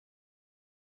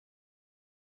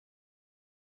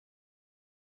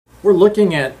we're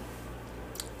looking at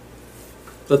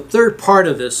the third part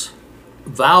of this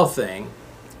vow thing.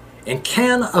 And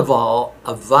can a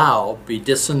vow be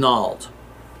disannulled?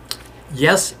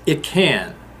 Yes, it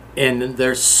can. And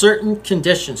there's certain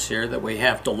conditions here that we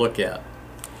have to look at.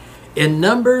 In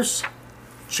Numbers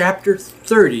chapter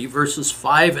 30, verses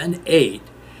 5 and 8,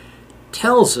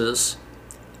 tells us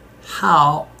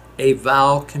how a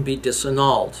vow can be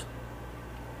disannulled.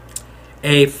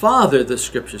 A father, the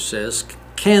scripture says,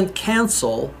 can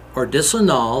cancel or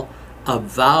disannul a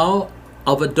vow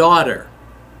of a daughter.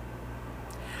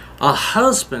 A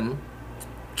husband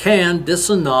can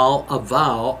disannul a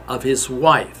vow of his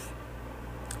wife.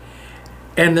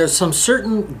 And there's some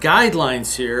certain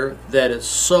guidelines here that is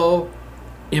so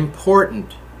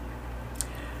important.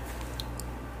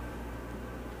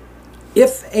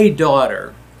 If a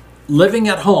daughter living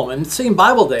at home, and see in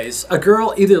Bible days, a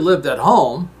girl either lived at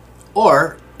home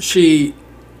or she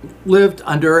lived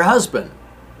under her husband.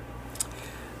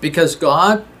 Because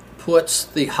God puts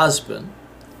the husband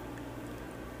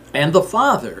and the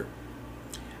father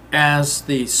as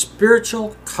the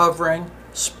spiritual covering,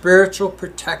 spiritual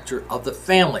protector of the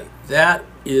family. That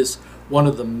is one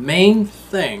of the main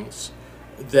things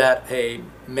that a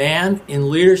man in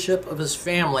leadership of his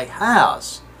family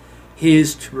has. He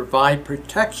is to provide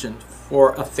protection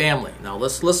for a family. Now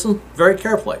let's listen very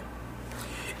carefully.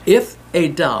 If a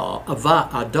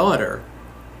daughter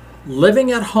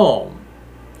living at home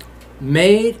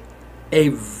made a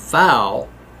vow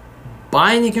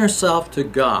binding herself to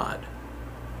God,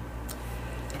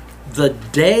 the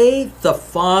day the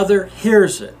father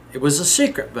hears it, it was a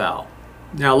secret vow.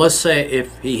 Now let's say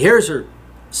if he hears her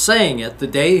saying it, the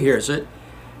day he hears it,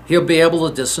 he'll be able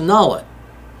to disannul it.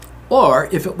 Or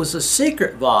if it was a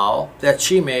secret vow that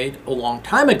she made a long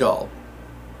time ago,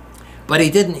 but he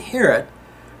didn't hear it,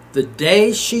 the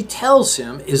day she tells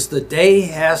him is the day he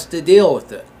has to deal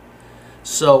with it.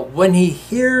 So when he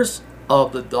hears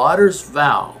of the daughter's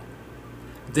vow,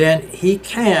 then he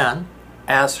can,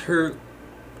 as her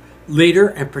leader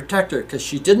and protector, because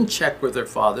she didn't check with her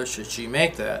father, should she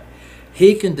make that,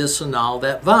 he can disannul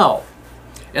that vow.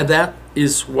 And that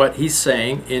is what he's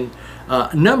saying in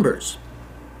Numbers.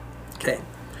 Okay.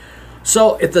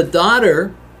 So if the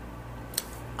daughter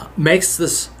makes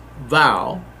this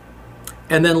vow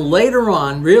and then later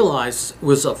on realizes it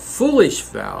was a foolish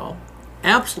vow,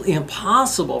 absolutely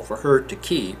impossible for her to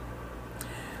keep,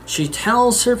 she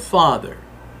tells her father,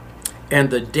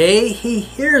 and the day he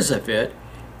hears of it,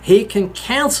 he can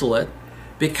cancel it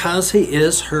because he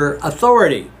is her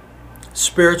authority,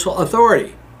 spiritual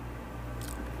authority,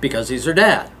 because he's her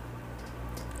dad.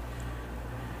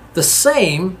 The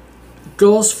same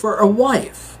goes for a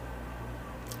wife.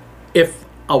 If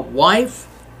a wife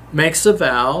makes a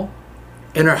vow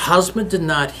and her husband did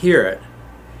not hear it,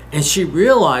 and she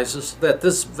realizes that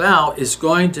this vow is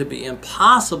going to be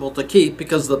impossible to keep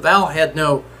because the vow had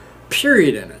no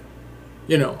period in it.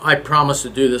 You know, I promised to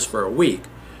do this for a week,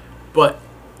 but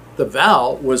the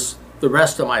vow was the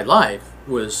rest of my life,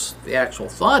 was the actual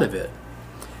thought of it.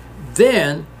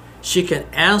 Then she can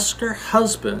ask her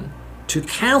husband to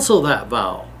cancel that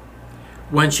vow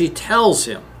when she tells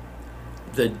him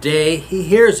the day he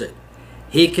hears it.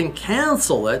 He can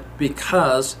cancel it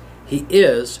because he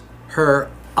is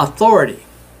her authority.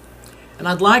 And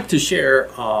I'd like to share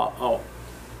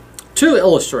two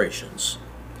illustrations.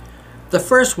 The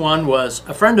first one was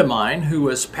a friend of mine who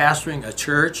was pastoring a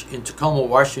church in Tacoma,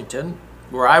 Washington,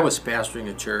 where I was pastoring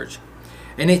a church.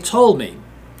 And he told me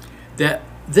that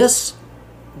this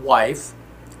wife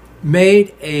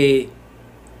made a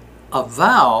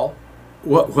vow,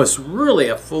 what was really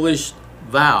a foolish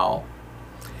vow,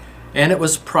 and it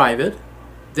was private,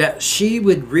 that she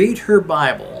would read her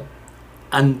Bible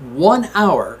in 1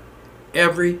 hour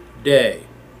every day.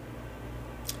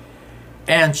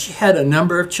 And she had a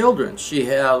number of children. She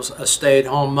has a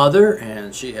stay-at-home mother,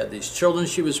 and she had these children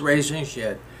she was raising. She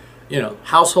had,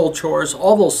 household chores,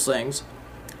 all those things.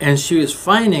 And she was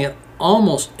finding it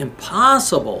almost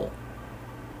impossible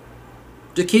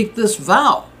to keep this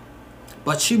vow.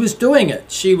 But she was doing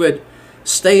it. She would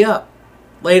stay up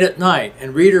late at night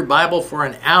and read her Bible for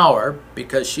an hour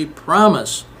because she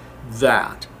promised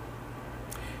that.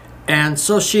 And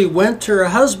so she went to her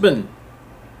husband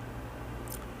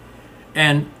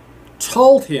and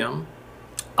told him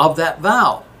of that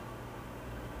vow.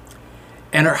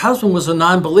 And her husband was a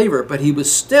non-believer, but he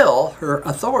was still her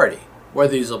authority,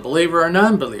 whether he's a believer or a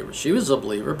non-believer. She was a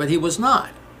believer, but he was not.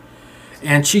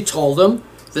 And she told him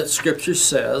that Scripture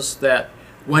says that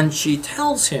when she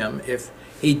tells him, if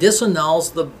he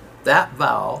disannuls that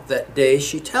vow that day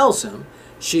she tells him,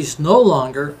 she's no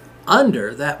longer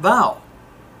under that vow.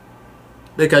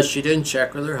 because she didn't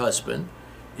check with her husband,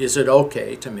 is it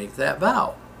okay to make that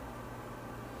vow?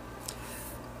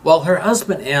 Well, her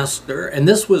husband asked her, and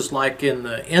this was like in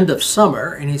the end of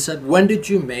summer, and he said, when did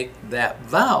you make that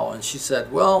vow? And she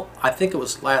said, well, I think it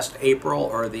was last April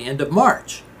or the end of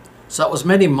March. So it was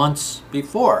many months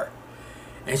before.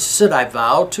 And she said, I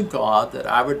vowed to God that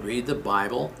I would read the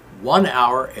Bible 1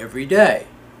 hour every day.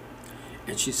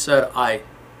 And she said,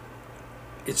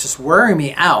 it's just wearing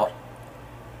me out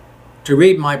to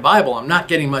read my Bible. I'm not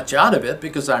getting much out of it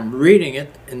because I'm reading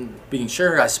it and being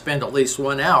sure I spend at least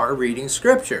 1 hour reading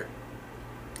Scripture.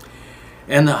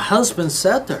 And the husband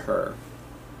said to her,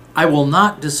 I will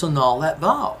not disannul that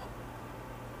vow.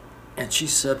 And she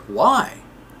said, why?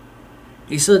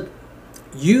 He said,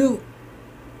 you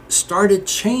started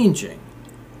changing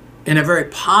in a very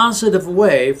positive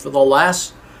way for the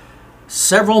last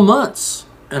several months,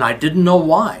 and I didn't know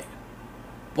why.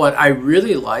 But I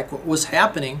really like what was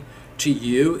happening to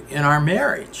you in our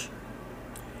marriage.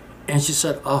 And she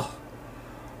said, oh,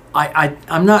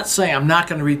 I'm not saying I'm not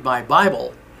going to read my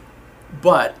Bible,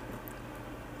 but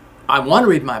I want to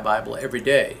read my Bible every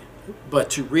day. But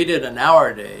to read it an hour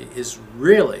a day is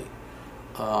really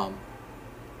a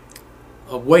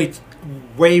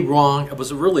way wrong. It was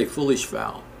a really foolish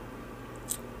vow.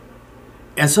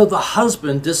 And so the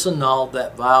husband disannulled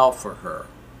that vow for her.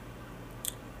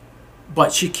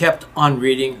 But she kept on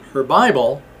reading her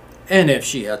Bible, and if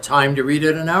she had time to read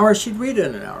it an hour, she'd read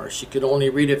it an hour. She could only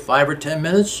read it 5 or 10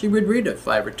 minutes, she would read it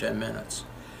 5 or 10 minutes.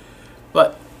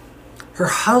 But her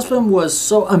husband was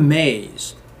so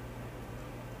amazed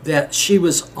that she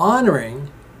was honoring,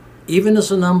 even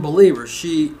as an unbeliever,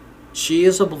 she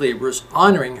as a believer is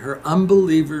honoring her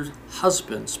unbeliever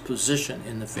husband's position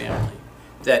in the family,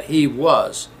 that he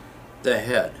was the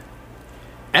head.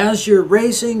 As you're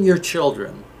raising your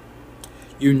children,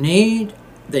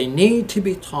 they need to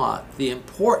be taught the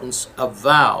importance of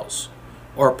vows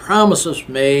or promises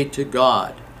made to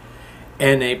God.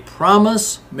 And a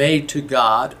promise made to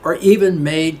God, or even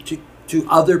made to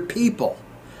other people,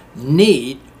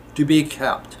 need to be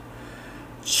kept.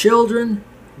 Children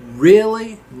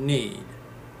really need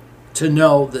to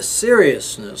know the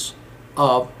seriousness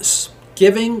of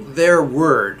giving their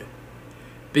word.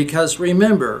 Because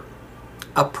remember,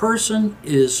 a person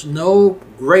is no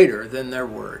greater than their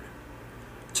word.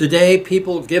 Today,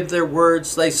 people give their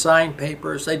words, they sign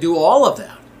papers, they do all of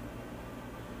that.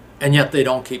 And yet they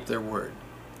don't keep their word.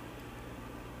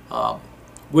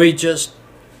 We just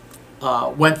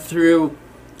went through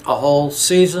a whole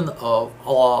season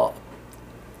of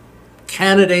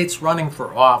candidates running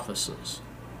for offices.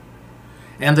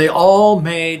 And they all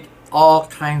made all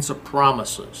kinds of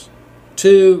promises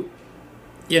to,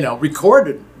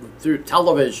 recorded through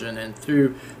television and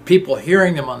through people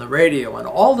hearing them on the radio and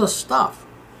all this stuff.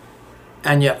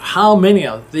 And yet how many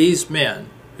of these men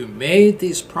who made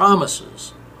these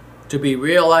promises to be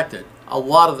reelected, a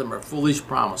lot of them are foolish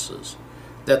promises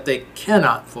that they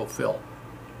cannot fulfill.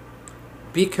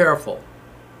 Be careful.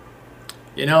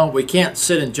 We can't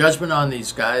sit in judgment on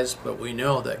these guys, but we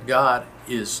know that God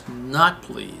is not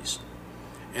pleased.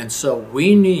 And so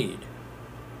we need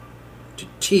to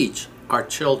teach our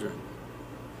children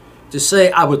to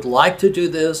say, I would like to do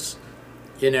this,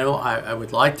 I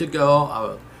would like to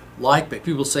go, but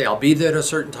people say, I'll be there at a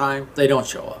certain time. They don't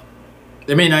show up.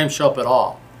 They may not even show up at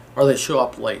all, or they show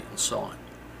up late and so on.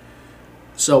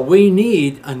 So we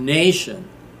need a nation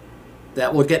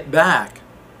that will get back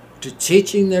to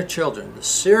teaching their children the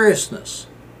seriousness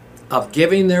of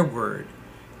giving their word,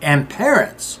 and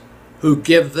parents who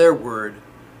give their word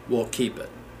will keep it.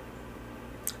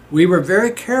 We were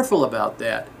very careful about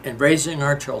that in raising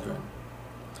our children.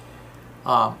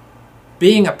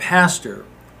 Being a pastor,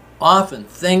 often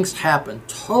things happen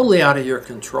totally out of your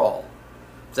control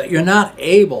that you're not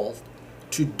able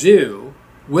to do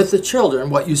with the children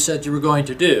what you said you were going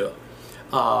to do.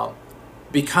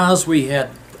 Because we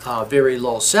had very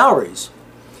low salaries,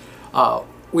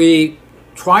 we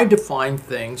tried to find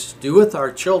things to do with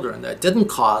our children that didn't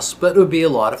cost, but it would be a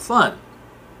lot of fun.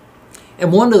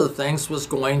 And one of the things was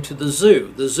going to the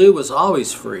zoo. The zoo was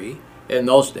always free in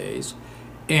those days.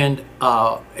 And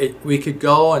we could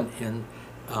go and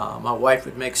my wife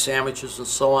would make sandwiches and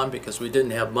so on because we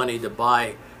didn't have money to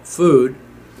buy food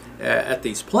at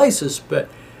these places. But,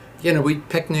 we'd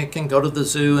picnic and go to the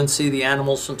zoo and see the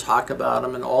animals and talk about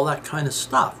them and all that kind of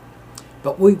stuff.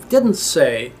 But we didn't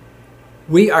say,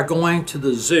 we are going to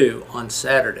the zoo on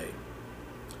Saturday.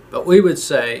 But we would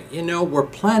say, we're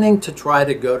planning to try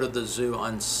to go to the zoo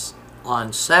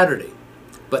on Saturday.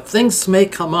 But things may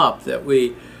come up that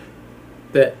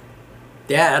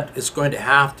Dad is going to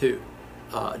have to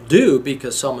do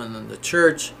because someone in the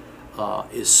church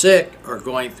is sick or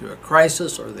going through a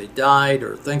crisis, or they died,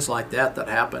 or things like that that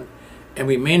happen, and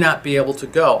we may not be able to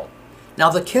go. Now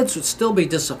the kids would still be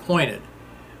disappointed,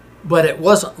 but it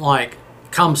wasn't like,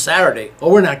 come Saturday,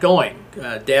 oh, we're not going.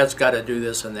 Dad's got to do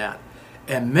this and that.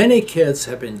 And many kids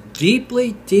have been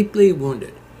deeply, deeply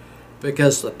wounded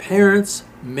because the parents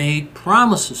made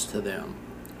promises to them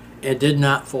and did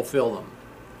not fulfill them.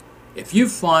 If you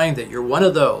find that you're one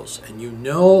of those and you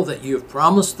know that you've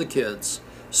promised the kids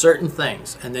certain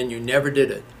things and then you never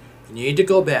did it, you need to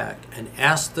go back and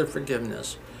ask their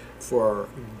forgiveness for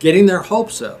getting their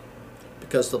hopes up,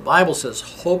 because the Bible says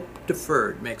hope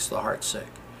deferred makes the heart sick.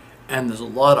 And there's a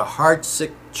lot of heart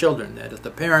sick children that if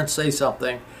the parents say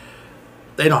something,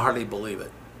 they don't hardly believe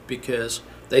it, because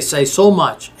they say so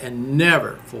much and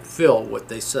never fulfill what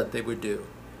they said they would do.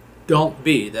 Don't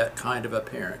be that kind of a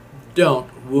parent.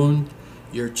 Don't wound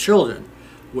your children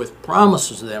with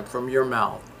promises to them from your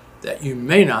mouth that you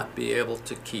may not be able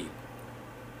to keep.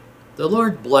 The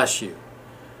Lord bless you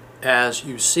as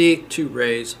you seek to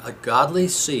raise a godly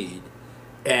seed,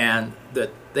 and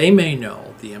that they may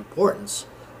know the importance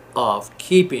of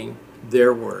keeping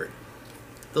their word.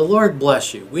 The Lord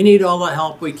bless you. We need all the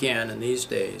help we can in these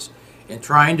days in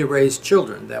trying to raise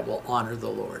children that will honor the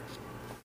Lord.